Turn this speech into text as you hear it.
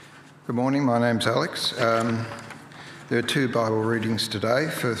Good morning, my name's Alex. There are two Bible readings today,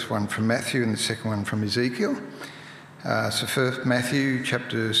 first one from Matthew and the second one from Ezekiel. So first Matthew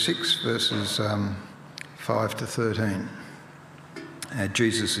chapter 6 verses 5 to 13.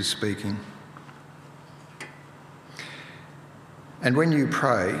 Jesus is speaking. And when you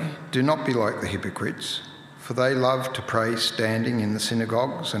pray, do not be like the hypocrites, for they love to pray standing in the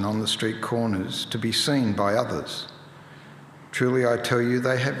synagogues and on the street corners to be seen by others. Truly I tell you,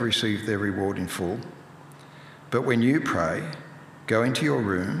 they have received their reward in full. But when you pray, go into your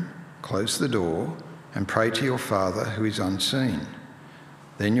room, close the door, and pray to your Father who is unseen.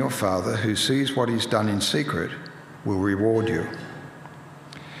 Then your Father, who sees what is done in secret, will reward you.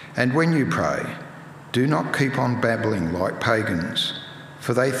 And when you pray, do not keep on babbling like pagans,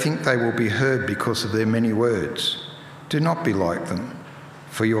 for they think they will be heard because of their many words. Do not be like them,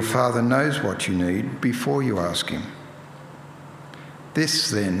 for your Father knows what you need before you ask him.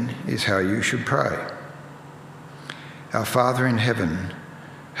 This, then, is how you should pray. Our Father in heaven,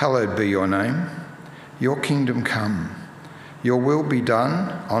 hallowed be your name. Your kingdom come. Your will be done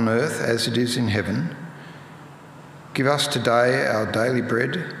on earth as it is in heaven. Give us today our daily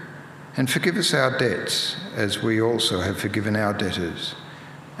bread, and forgive us our debts, as we also have forgiven our debtors.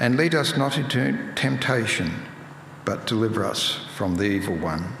 And lead us not into temptation, but deliver us from the evil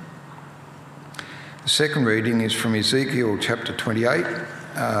one. The second reading is from Ezekiel chapter 28,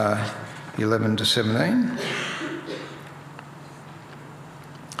 11 to 17.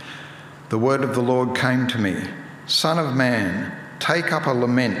 The word of the Lord came to me, Son of man, take up a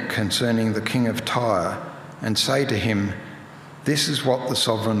lament concerning the king of Tyre, and say to him, this is what the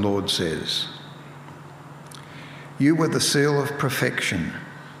sovereign Lord says. You were the seal of perfection,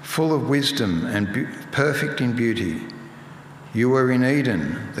 full of wisdom and perfect in beauty. You were in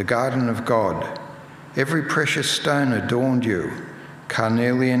Eden, the garden of God. Every precious stone adorned you,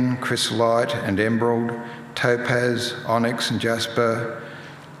 carnelian, chrysolite and emerald, topaz, onyx and jasper,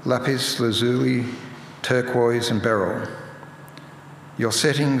 lapis lazuli, turquoise and beryl. Your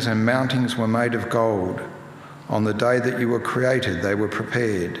settings and mountings were made of gold. On the day that you were created, they were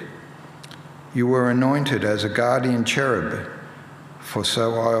prepared. You were anointed as a guardian cherub, for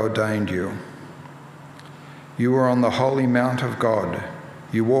so I ordained you. You were on the holy mount of God.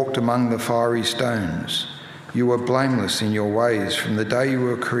 You walked among the fiery stones. You were blameless in your ways from the day you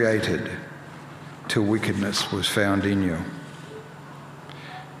were created, till wickedness was found in you.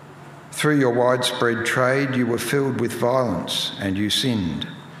 Through your widespread trade, you were filled with violence, and you sinned.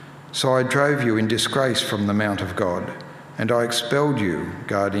 So I drove you in disgrace from the mount of God, and I expelled you,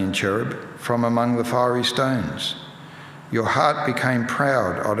 guardian cherub, from among the fiery stones. Your heart became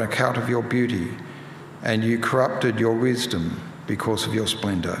proud on account of your beauty, and you corrupted your wisdom because of your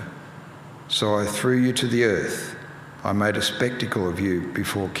splendour. So I threw you to the earth. I made a spectacle of you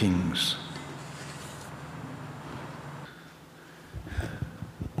before kings.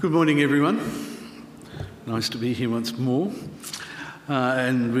 Good morning, everyone. Nice to be here once more.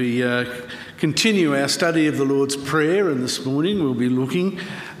 And we continue our study of the Lord's Prayer, and this morning we'll be looking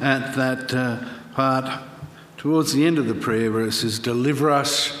at that part towards the end of the prayer where it says, deliver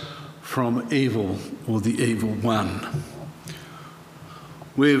us from evil, or the evil one.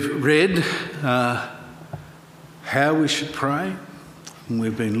 We've read how we should pray, and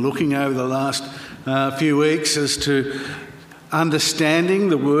we've been looking over the last few weeks as to understanding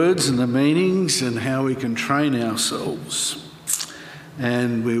the words and the meanings and how we can train ourselves.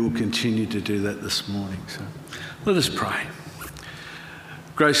 And we will continue to do that this morning. So let us pray.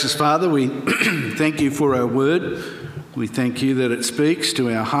 Gracious Father, we thank you for our word. We thank you that it speaks to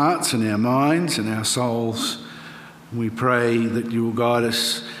our hearts and our minds and our souls. We pray that you will guide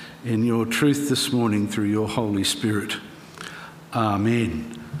us in your truth this morning through your Holy Spirit.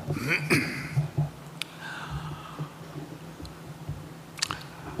 Amen.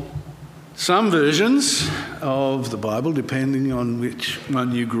 Some versions of the Bible, depending on which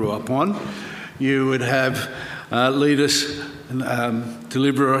one you grew up on, you would have lead us,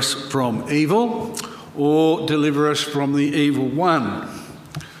 deliver us from evil, or deliver us from the evil one.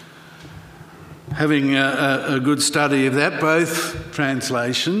 Having a good study of that, both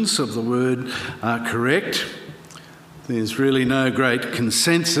translations of the word are correct. There's really no great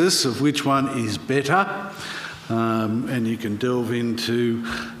consensus of which one is better, and you can delve into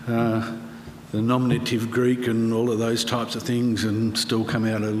the nominative Greek and all of those types of things and still come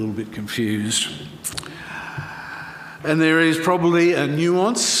out a little bit confused. And there is probably a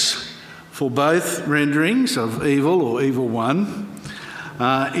nuance for both renderings of evil or evil one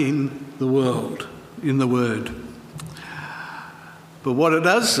in the world, in the word. But what it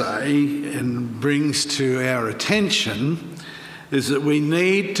does say and brings to our attention is that we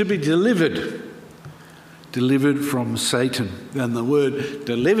need to be delivered from Satan. And the word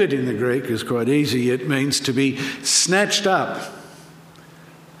delivered in the Greek is quite easy. It means to be snatched up.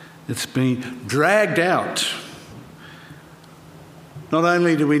 It's been dragged out. Not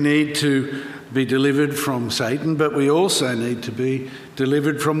only do we need to be delivered from Satan, but we also need to be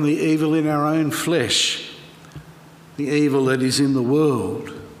delivered from the evil in our own flesh, the evil that is in the world.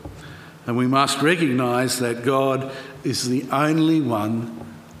 And we must recognise that God is the only one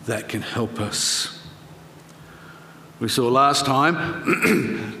that can help us. We saw last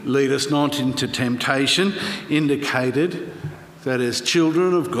time, lead us not into temptation, indicated that as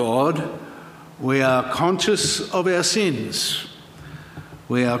children of God, we are conscious of our sins.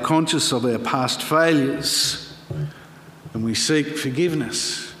 We are conscious of our past failures, and we seek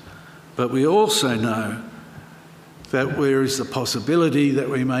forgiveness. But we also know that there is the possibility that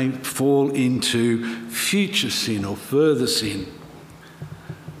we may fall into future sin or further sin.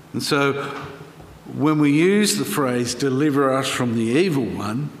 And so when we use the phrase deliver us from the evil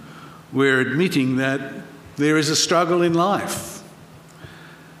one, we're admitting that there is a struggle in life,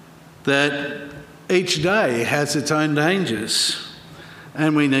 that each day has its own dangers,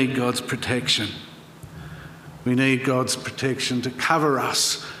 and we need God's protection. We need God's protection to cover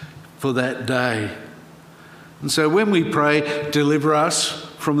us for that day. And so when we pray, deliver us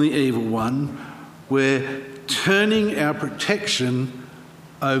from the evil one, we're turning our protection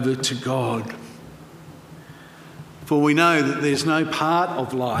over to God. For we know that there's no part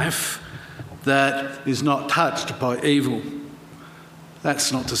of life that is not touched by evil.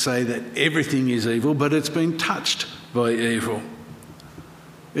 That's not to say that everything is evil, but it's been touched by evil.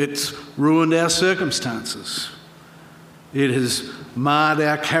 It's ruined our circumstances. It has marred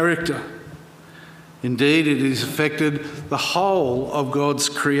our character. Indeed, it has affected the whole of God's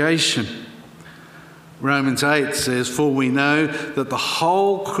creation. Romans 8 says, "For we know that the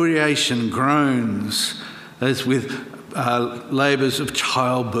whole creation groans as with labours of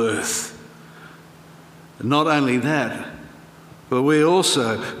childbirth." Not only that, but we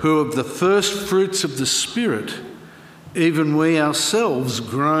also, who are the first fruits of the Spirit, even we ourselves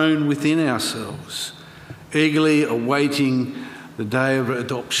groan within ourselves, eagerly awaiting the day of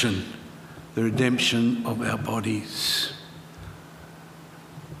adoption, the redemption of our bodies.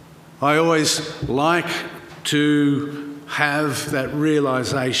 I always like to have that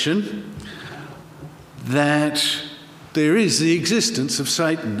realisation that there is the existence of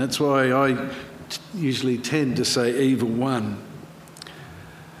Satan. That's why I usually tend to say evil one.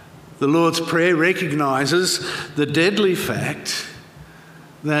 The Lord's Prayer recognises the deadly fact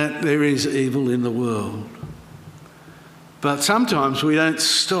that there is evil in the world. But sometimes we don't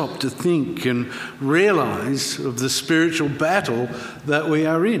stop to think and realise of the spiritual battle that we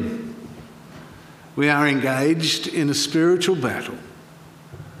are in. We are engaged in a spiritual battle.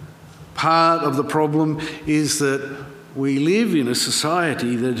 Part of the problem is that we live in a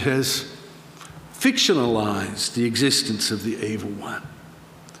society that has fictionalised the existence of the evil one.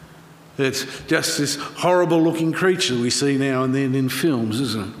 It's just this horrible looking creature we see now and then in films,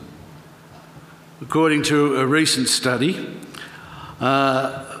 isn't it? According to a recent study,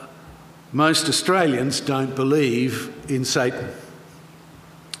 most Australians don't believe in Satan.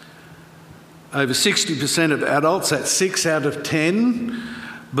 Over 60% of adults, that's 6 out of 10,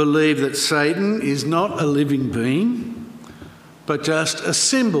 believe that Satan is not a living being, but just a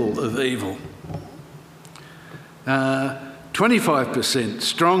symbol of evil. 25%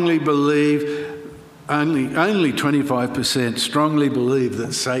 strongly believe, only 25% strongly believe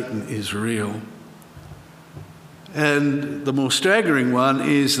that Satan is real. And the more staggering one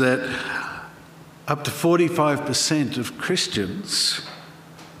is that up to 45% of Christians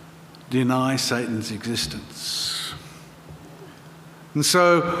deny Satan's existence. And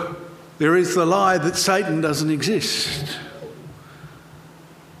so there is the lie that Satan doesn't exist.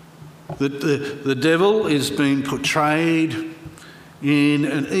 That the devil is being portrayed in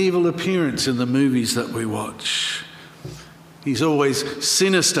an evil appearance in the movies that we watch. He's always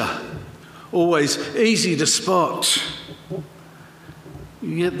sinister, always easy to spot.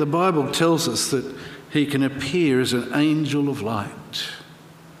 Yet the Bible tells us that he can appear as an angel of light.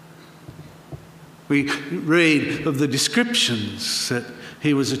 We read of the descriptions that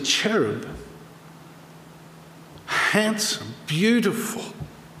he was a cherub, handsome, beautiful.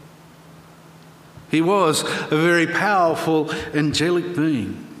 He was a very powerful angelic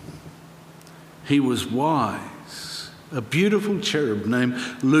being. He was wise, a beautiful cherub named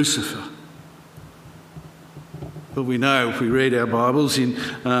Lucifer. But we know, if we read our Bibles in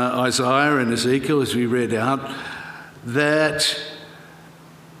Isaiah and Ezekiel, as we read out, that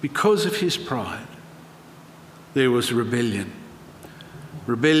because of his pride, there was rebellion.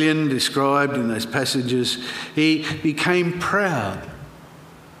 rebellion described in those passages, he became proud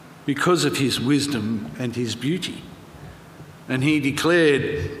because of his wisdom and his beauty. And he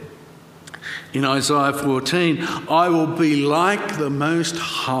declared in Isaiah 14, "I will be like the Most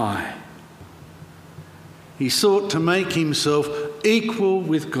High." He sought to make himself equal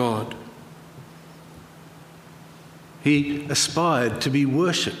with God. He aspired to be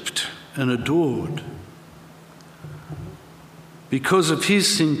worshipped and adored. Because of his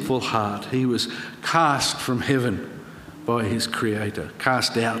sinful heart, he was cast from heaven by his Creator,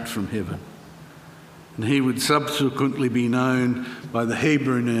 cast out from heaven. And he would subsequently be known by the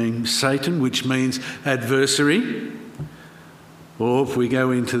Hebrew name Satan, which means adversary. Or if we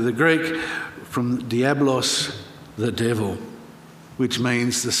go into the Greek, from diablos, the devil, which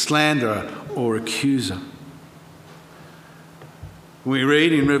means the slanderer or accuser. We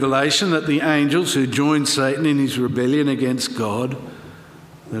read in Revelation that the angels who joined Satan in his rebellion against God,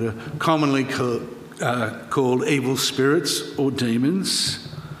 that are commonly called evil spirits or demons,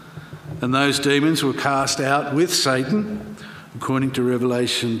 and those demons were cast out with Satan, according to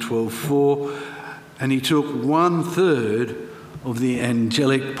Revelation 12:4, and he took 1/3 of the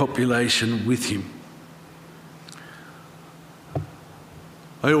angelic population with him.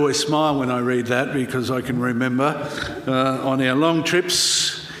 I always smile when I read that because I can remember on our long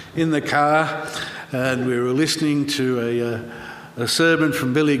trips in the car, and we were listening to a sermon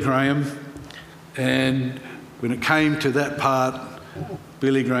from Billy Graham, and when it came to that part,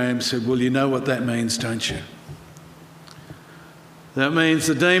 Billy Graham said, "Well, you know what that means, don't you? That means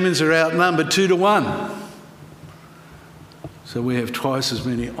the demons are outnumbered 2-1. So we have twice as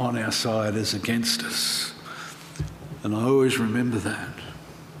many on our side as against us." And I always remember that.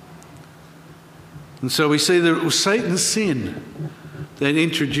 And so we see that it was Satan's sin that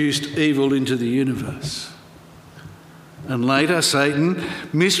introduced evil into the universe. And later, Satan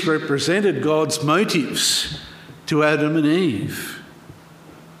misrepresented God's motives to Adam and Eve.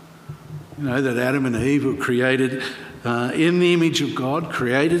 You know, that Adam and Eve were created in the image of God,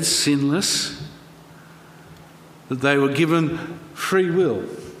 created sinless, that they were given free will.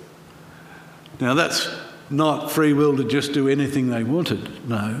 Now, that's not free will to just do anything they wanted,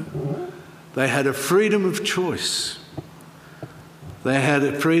 no. They had a freedom of choice. They had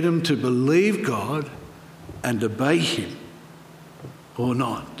a freedom to believe God and obey him or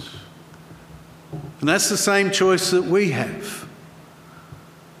not. And that's the same choice that we have.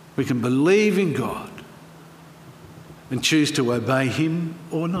 We can believe in God and choose to obey him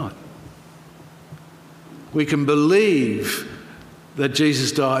or not. We can believe that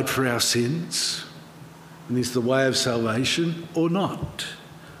Jesus died for our sins and is the way of salvation or not.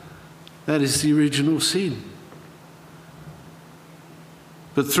 That is the original sin.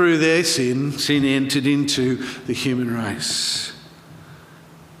 But through their sin entered into the human race.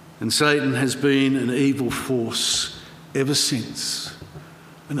 And Satan has been an evil force ever since.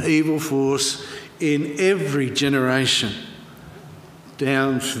 An evil force in every generation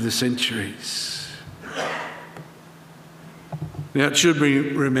down through the centuries. Now, it should be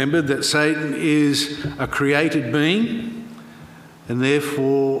remembered that Satan is a created being and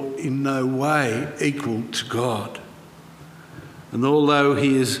therefore in no way equal to God. And although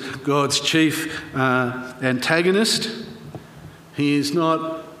he is God's chief antagonist, he is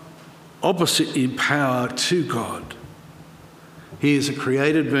not opposite in power to God. He is a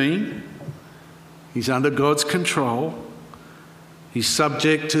created being. He's under God's control. He's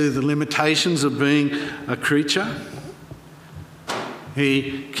subject to the limitations of being a creature.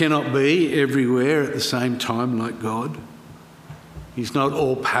 He cannot be everywhere at the same time like God. He's not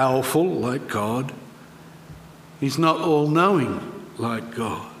all-powerful like God. He's not all-knowing like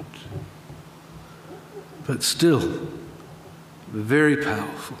God. But still, very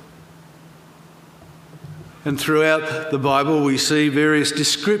powerful. And throughout the Bible we see various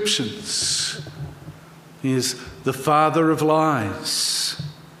descriptions. He is the father of lies,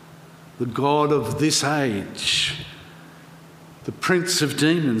 the God of this age, the prince of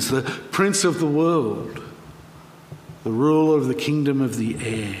demons, the prince of the world, the ruler of the kingdom of the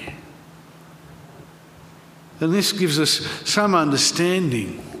air. And this gives us some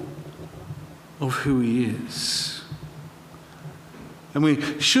understanding of who he is. And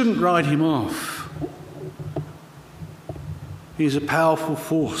we shouldn't write him off. He's a powerful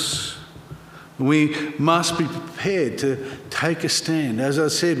force. And we must be prepared to take a stand. As I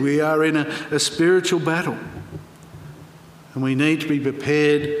said, we are in a spiritual battle. And we need to be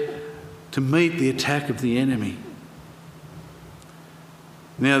prepared to meet the attack of the enemy.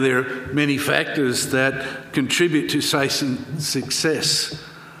 Now, there are many factors that contribute to Satan's success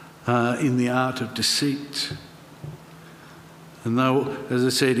in the art of deceit. And though, as I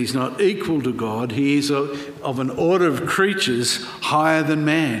said, he's not equal to God, he is of an order of creatures higher than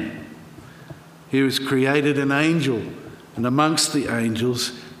man. He was created an angel, and amongst the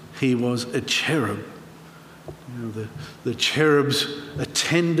angels he was a cherub. The cherubs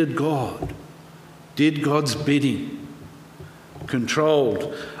attended God, did God's bidding,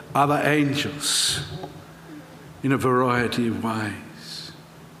 controlled other angels in a variety of ways.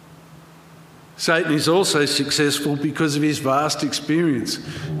 Satan is also successful because of his vast experience.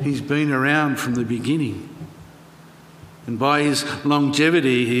 He's been around from the beginning. And by his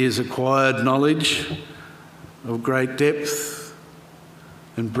longevity, he has acquired knowledge of great depth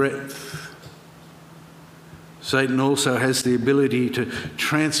and breadth. Satan also has the ability to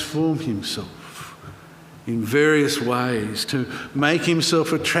transform himself in various ways, to make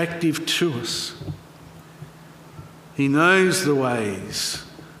himself attractive to us. He knows the ways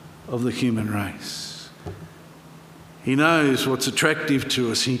of the human race. He knows what's attractive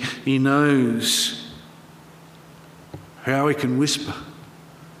to us. He knows how he can whisper.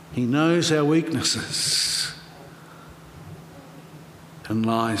 He knows our weaknesses and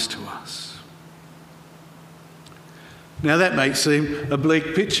lies to us. Now that may seem a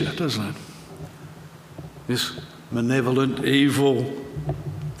bleak picture, doesn't it? This malevolent evil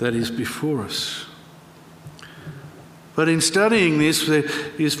that is before us. But in studying this, there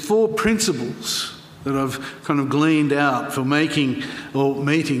is 4 principles that I've kind of gleaned out for making or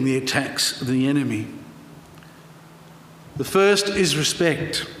meeting the attacks of the enemy. The first is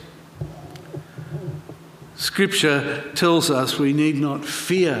respect. Scripture tells us we need not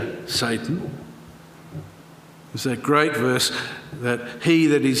fear Satan. There's that great verse that he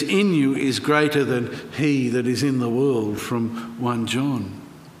that is in you is greater than he that is in the world from 1 John.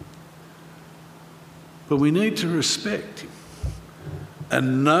 But we need to respect him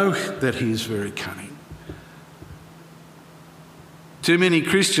and know that he is very cunning. Too many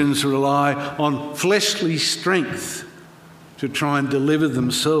Christians rely on fleshly strength to try and deliver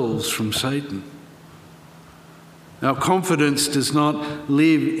themselves from Satan. Our confidence does not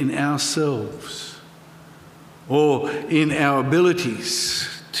live in ourselves or in our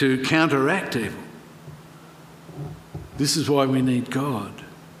abilities to counteract evil. This is why we need God.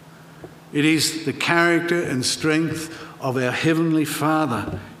 It is the character and strength of our Heavenly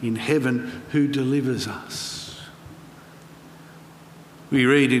Father in heaven who delivers us. We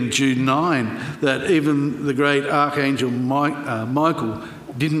read in Jude 9 that even the great Archangel Michael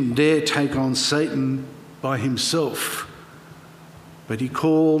didn't dare take on Satan by himself, but he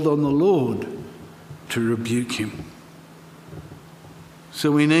called on the Lord to rebuke him.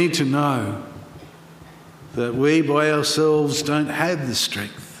 So we need to know that we by ourselves don't have the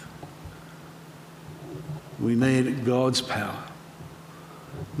strength. We need God's power.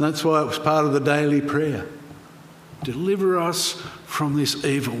 And that's why it was part of the daily prayer. Deliver us from this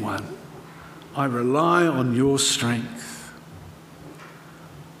evil one. I rely on your strength.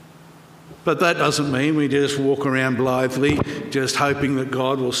 But that doesn't mean we just walk around blithely, just hoping that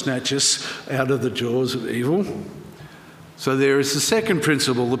God will snatch us out of the jaws of evil. So there is the second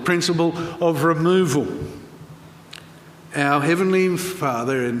principle, the principle of removal. Our Heavenly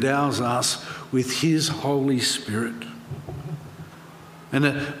Father endows us with his Holy Spirit.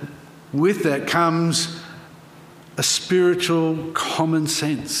 And with that comes a spiritual common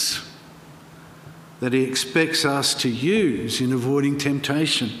sense that he expects us to use in avoiding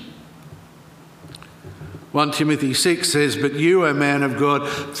temptation. 1 Timothy 6 says, "But you, O man of God,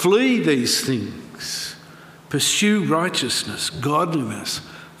 flee these things. Pursue righteousness, godliness,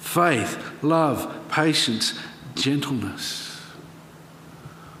 faith, love, patience, gentleness."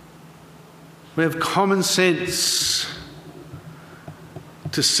 We have common sense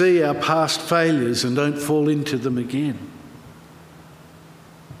to see our past failures and don't fall into them again.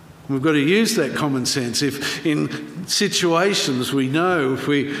 We've got to use that common sense. If in situations we know, if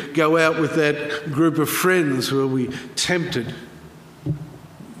we go out with that group of friends where we're tempted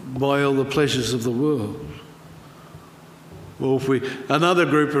by all the pleasures of the world, or if another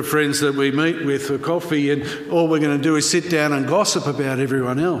group of friends that we meet with for coffee and all we're going to do is sit down and gossip about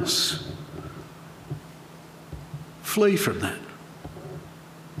everyone else, flee from that.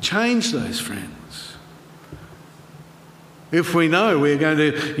 Change those friends. If we know we're going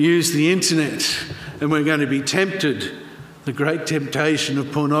to use the internet and we're going to be tempted, the great temptation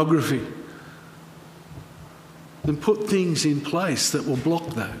of pornography, then put things in place that will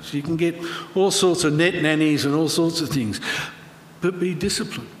block those. You can get all sorts of net nannies and all sorts of things, but be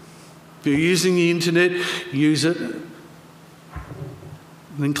disciplined. If you're using the internet, use it, and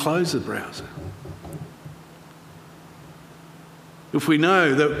then close the browser. If we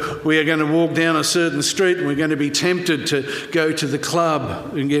know that we are going to walk down a certain street and we're going to be tempted to go to the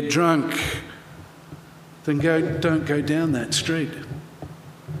club and get drunk, then don't go down that street.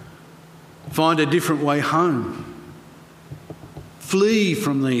 Find a different way home. Flee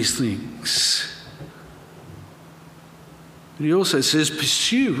from these things. But he also says,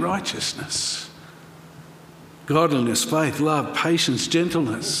 pursue righteousness, godliness, faith, love, patience,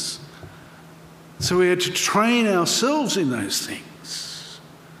 gentleness. So we are to train ourselves in those things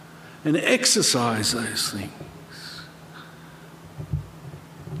and exercise those things.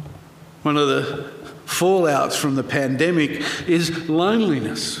 One of the fallouts from the pandemic is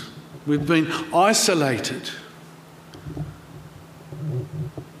loneliness. We've been isolated.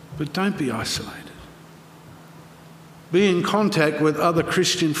 But don't be isolated. Be in contact with other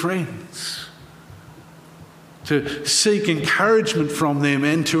Christian friends, to seek encouragement from them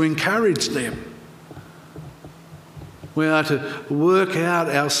and to encourage them. We are to work out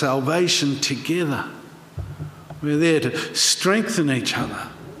our salvation together. We're there to strengthen each other.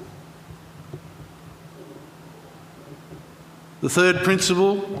 The third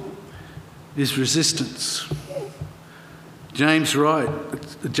principle is resistance. James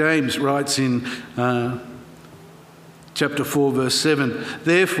writes in chapter 4, verse 7,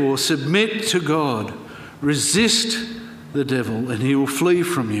 "Therefore submit to God, resist the devil, and he will flee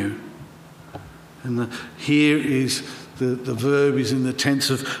from you." And here is the verb is in the tense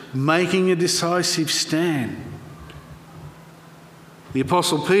of making a decisive stand. The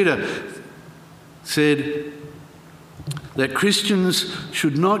Apostle Peter said that Christians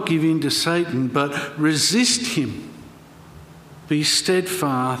should not give in to Satan, but resist him. Be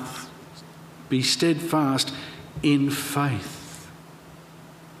steadfast in faith.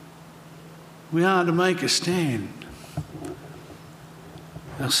 We are to make a stand.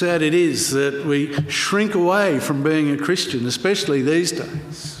 How sad it is that we shrink away from being a Christian, especially these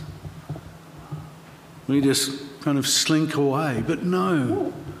days. We just kind of slink away. But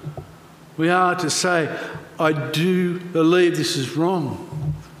no, we are to say, I do believe this is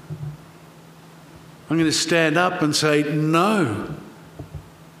wrong. I'm going to stand up and say, no.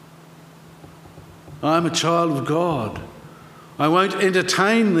 I'm a child of God. I won't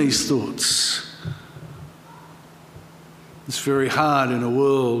entertain these thoughts. It's very hard in a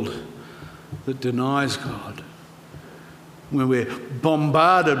world that denies God, when we're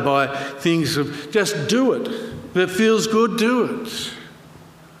bombarded by things of just do it. If it feels good, do it.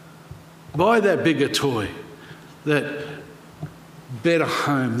 Buy that bigger toy, that better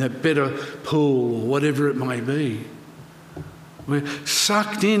home, that better pool, or whatever it may be. We're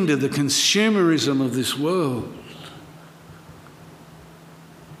sucked into the consumerism of this world.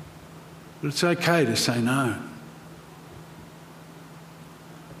 But it's okay to say no.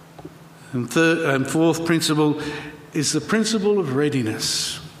 And fourth principle is the principle of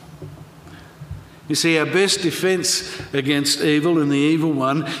readiness. You see, our best defence against evil and the evil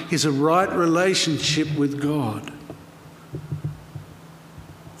one is a right relationship with God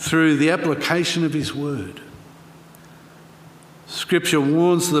through the application of his word. Scripture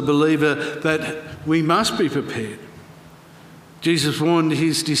warns the believer that we must be prepared. Jesus warned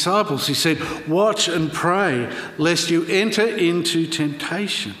his disciples. He said, "Watch and pray, lest you enter into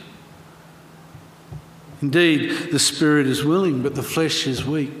temptation. Indeed, the spirit is willing, but the flesh is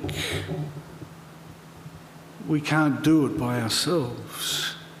weak." We can't do it by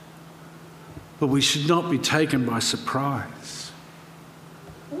ourselves. But we should not be taken by surprise.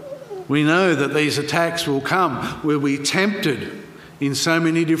 We know that these attacks will come. We'll be tempted in so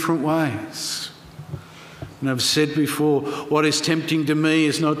many different ways. And I've said before, what is tempting to me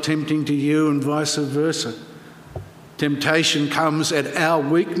is not tempting to you, and vice versa. Temptation comes at our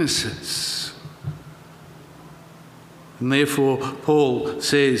weaknesses. And therefore, Paul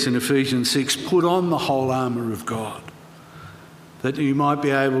says in Ephesians 6, put on the whole armour of God, that you might be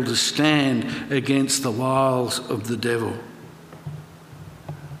able to stand against the wiles of the devil.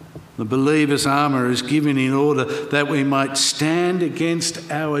 The believer's armour is given in order that we might stand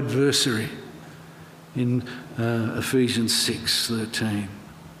against our adversary in Ephesians 6:13.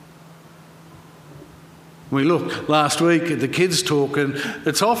 We looked last week at the kids' talk, and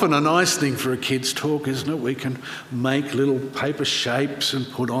it's often a nice thing for a kids' talk, isn't it? We can make little paper shapes and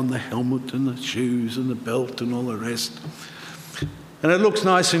put on the helmet and the shoes and the belt and all the rest. And it looks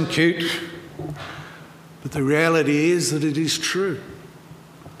nice and cute, but the reality is that it is true.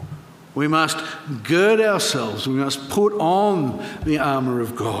 We must gird ourselves, we must put on the armour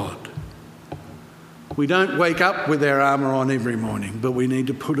of God. We don't wake up with our armour on every morning, but we need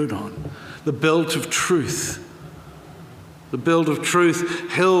to put it on. The belt of truth. The belt of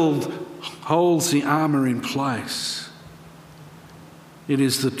truth holds the armour in place. It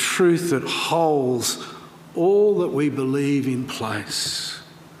is the truth that holds all that we believe in place.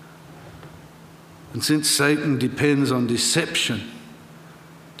 And since Satan depends on deception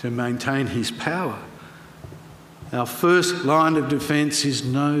to maintain his power, our first line of defence is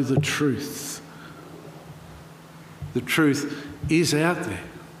know the truth. The truth is out there.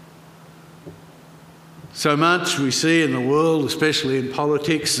 So much we see in the world, especially in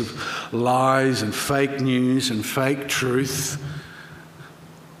politics, of lies and fake news and fake truth.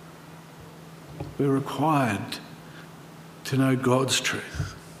 We're required to know God's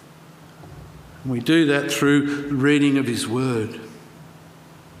truth. And we do that through the reading of his word.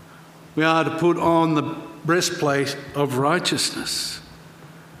 We are to put on the breastplate of righteousness.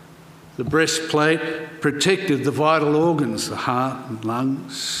 The breastplate protected the vital organs, the heart and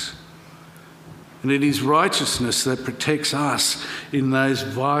lungs. And it is righteousness that protects us in those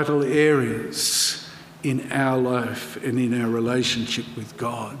vital areas in our life and in our relationship with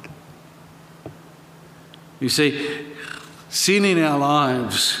God. You see, sin in our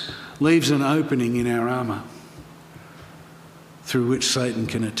lives leaves an opening in our armour through which Satan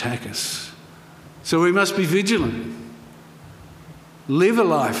can attack us. So we must be vigilant. Live a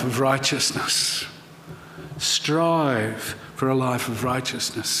life of righteousness. Strive for a life of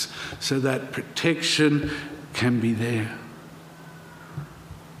righteousness so that protection can be there.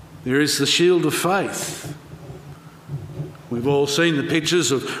 There is the shield of faith. We've all seen the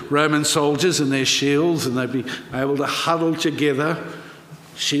pictures of Roman soldiers and their shields, and they'd be able to huddle together,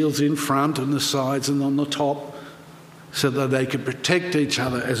 shields in front and the sides and on the top, so that they could protect each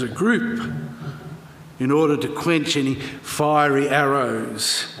other as a group in order to quench any fiery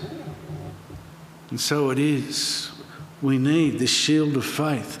arrows. And so it is. We need this shield of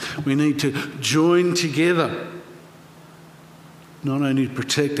faith. We need to join together, not only to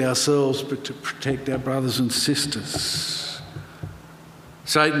protect ourselves, but to protect our brothers and sisters.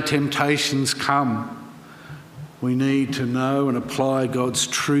 Satan temptations come. We need to know and apply God's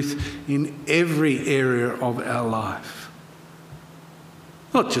truth in every area of our life.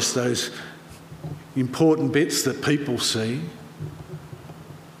 Not just those important bits that people see,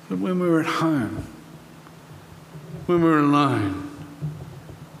 but when we're at home, when we're alone,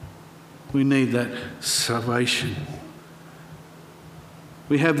 we need that salvation.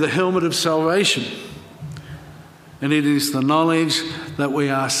 We have the helmet of salvation, and it is the knowledge that we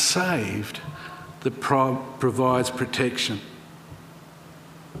are saved that provides protection.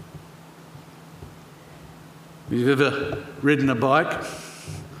 If you've ever ridden a bike,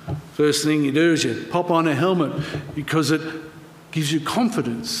 first thing you do is you pop on a helmet because it gives you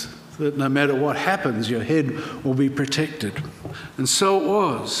confidence that no matter what happens, your head will be protected. And so it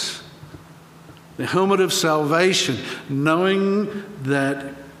was. The helmet of salvation, knowing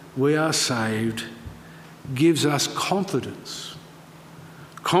that we are saved, gives us confidence.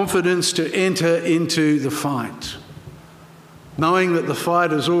 Confidence to enter into the fight, knowing that the fight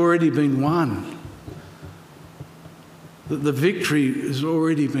has already been won, that the victory has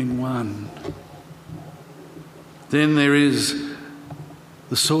already been won. Then there is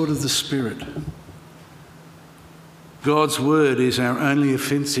the sword of the Spirit. God's word is our only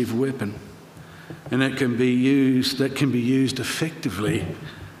offensive weapon, and that can be used effectively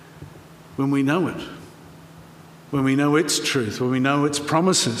when we know it, when we know its truth, when we know its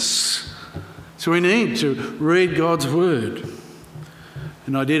promises. So we need to read God's word.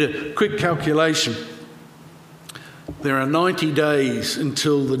 And I did a quick calculation. There are 90 days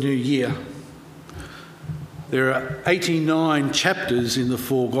until the new year. There are 89 chapters in the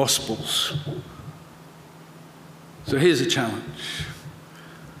 4 Gospels. So here's a challenge.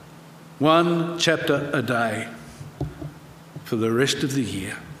 1 chapter a day for the rest of the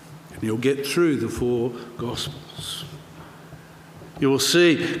year, and you'll get through the 4 Gospels. You will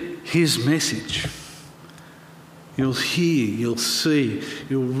see his message. You'll hear, you'll see,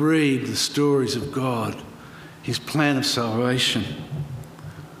 you'll read the stories of God, his plan of salvation.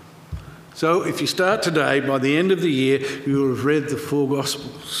 So if you start today, by the end of the year, you will have read the 4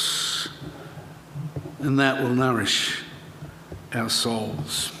 Gospels, and that will nourish our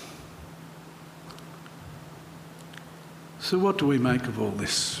souls. So what do we make of all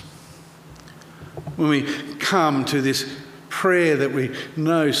this? When we come to this prayer that we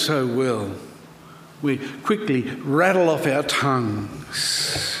know so well, we quickly rattle off our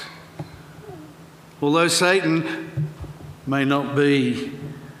tongues. Although Satan may not be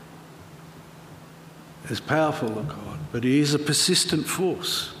as powerful as God, but he is a persistent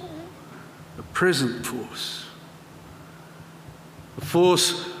force, a present force, a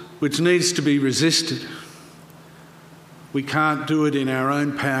force which needs to be resisted. We can't do it in our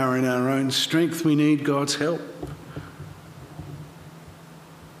own power, in our own strength. We need God's help.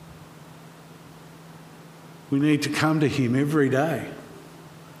 We need to come to him every day.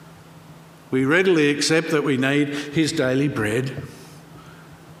 We readily accept that we need his daily bread.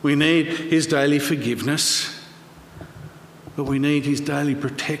 We need his daily forgiveness. But we need his daily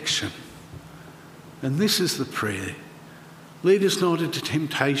protection. And this is the prayer. Lead us not into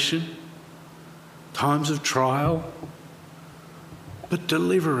temptation, times of trial, but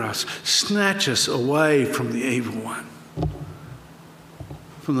deliver us, snatch us away from the evil one,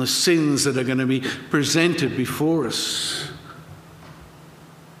 from the sins that are going to be presented before us.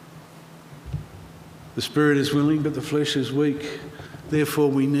 The spirit is willing, but the flesh is weak. Therefore,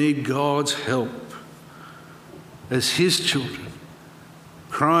 we need God's help as his children,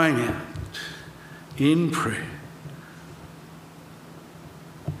 crying out in prayer.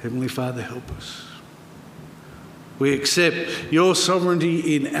 Heavenly Father, help us. We accept your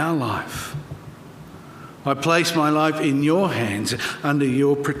sovereignty in our life. I place my life in your hands under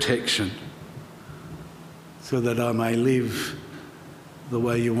your protection so that I may live the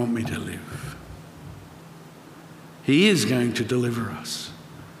way you want me to live. He is going to deliver us.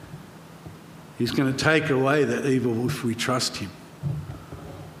 He's going to take away that evil if we trust him.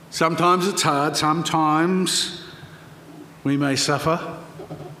 Sometimes it's hard. Sometimes we may suffer.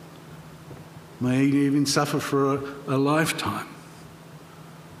 May even suffer for a lifetime.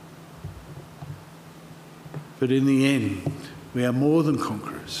 But in the end, we are more than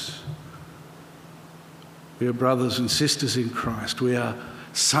conquerors. We are brothers and sisters in Christ. We are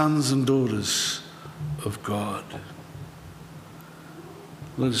sons and daughters of God.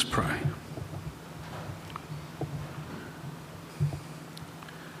 Let us pray.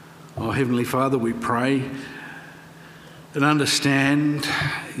 Oh, Heavenly Father, we pray and understand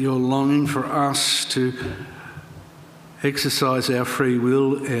your longing for us to exercise our free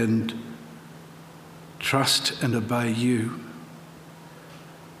will and trust and obey you.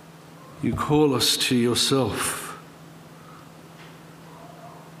 You call us to yourself.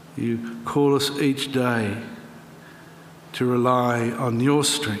 You call us each day to rely on your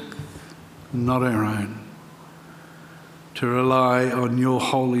strength, not our own. To rely on your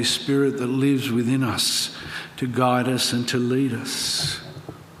Holy Spirit that lives within us to guide us and to lead us.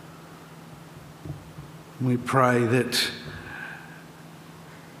 We pray that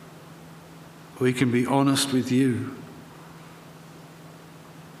we can be honest with you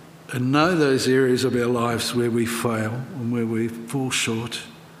and know those areas of our lives where we fail and where we fall short,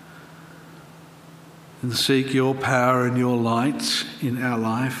 and seek your power and your light in our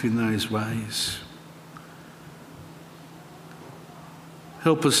life in those ways.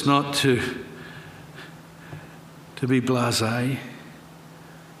 Help us not to be blasé,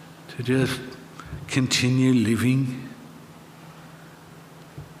 to just continue living,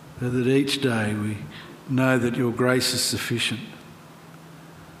 but that each day we know that your grace is sufficient,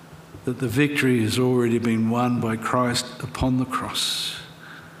 that the victory has already been won by Christ upon the cross,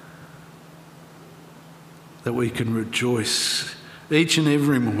 that we can rejoice each and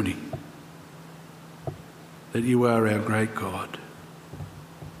every morning that you are our great God,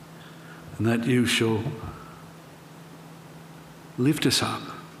 and that you shall lift us up,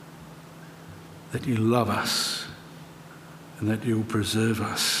 that you love us, and that you will preserve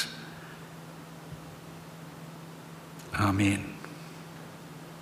us. Amen.